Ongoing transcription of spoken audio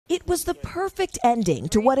It was the perfect ending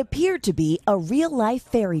to what appeared to be a real-life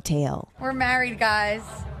fairy tale. We're married, guys.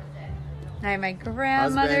 I have my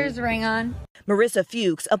grandmother's ring on. Marissa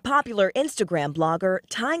Fuchs, a popular Instagram blogger,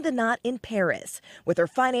 tying the knot in Paris with her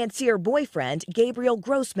financier boyfriend, Gabriel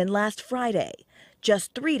Grossman, last Friday,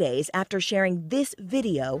 just 3 days after sharing this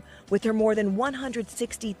video with her more than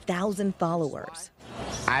 160,000 followers.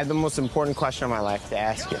 I have the most important question of my life to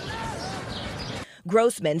ask you.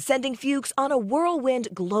 Grossman sending Fuchs on a whirlwind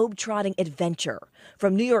globe-trotting adventure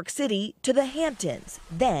from New York City to the Hamptons,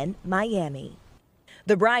 then Miami.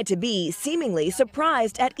 The bride-to-be seemingly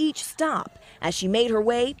surprised at each stop as she made her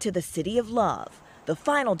way to the City of Love, the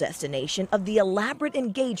final destination of the elaborate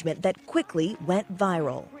engagement that quickly went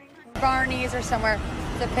viral. Barney's or somewhere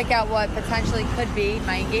to pick out what potentially could be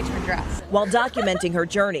my engagement dress. While documenting her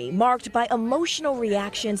journey marked by emotional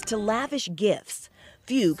reactions to lavish gifts,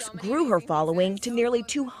 Fuchs grew her following to nearly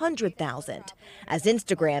 200,000 as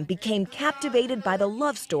Instagram became captivated by the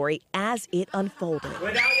love story as it unfolded.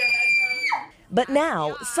 But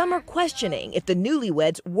now, some are questioning if the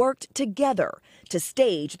newlyweds worked together to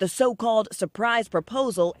stage the so-called surprise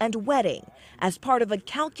proposal and wedding as part of a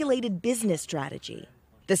calculated business strategy.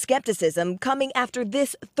 The skepticism coming after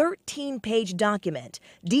this 13-page document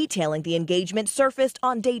detailing the engagement surfaced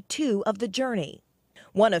on day 2 of the journey.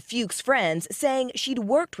 One of Fuchs' friends saying she'd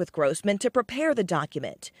worked with Grossman to prepare the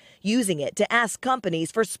document, using it to ask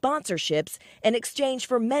companies for sponsorships in exchange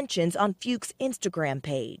for mentions on Fuchs' Instagram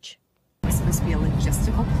page. It's supposed to be a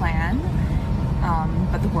logistical plan,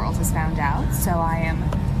 but the world has found out, so I am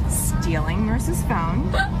stealing Marissa's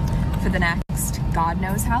phone for the next God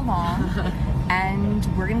knows how long, and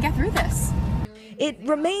we're going to get through this. It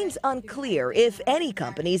remains unclear if any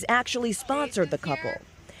companies actually sponsored the couple.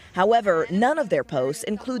 However, none of their posts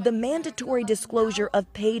include the mandatory disclosure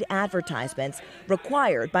of paid advertisements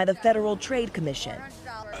required by the Federal Trade Commission.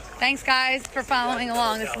 Thanks, guys, for following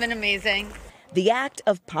along. This has been amazing. The act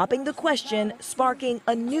of popping the question sparking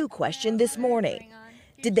a new question this morning.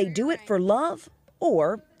 Did they do it for love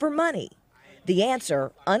or for money? The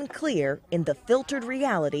answer unclear in the filtered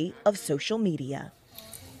reality of social media.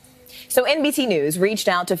 So NBC News reached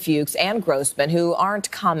out to Fuchs and Grossman, who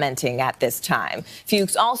aren't commenting at this time.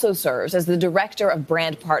 Fuchs also serves as the director of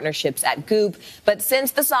brand partnerships at Goop, but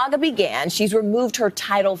since the saga began, she's removed her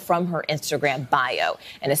title from her Instagram bio.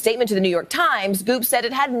 In a statement to the New York Times, Goop said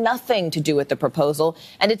it had nothing to do with the proposal,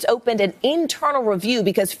 and it's opened an internal review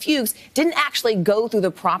because Fuchs didn't actually go through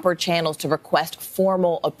the proper channels to request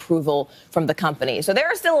formal approval from the company. So there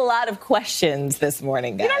are still a lot of questions this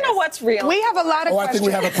morning, guys. You don't know what's real. We have a lot of questions. I think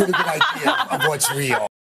we have a pretty good idea of what's real.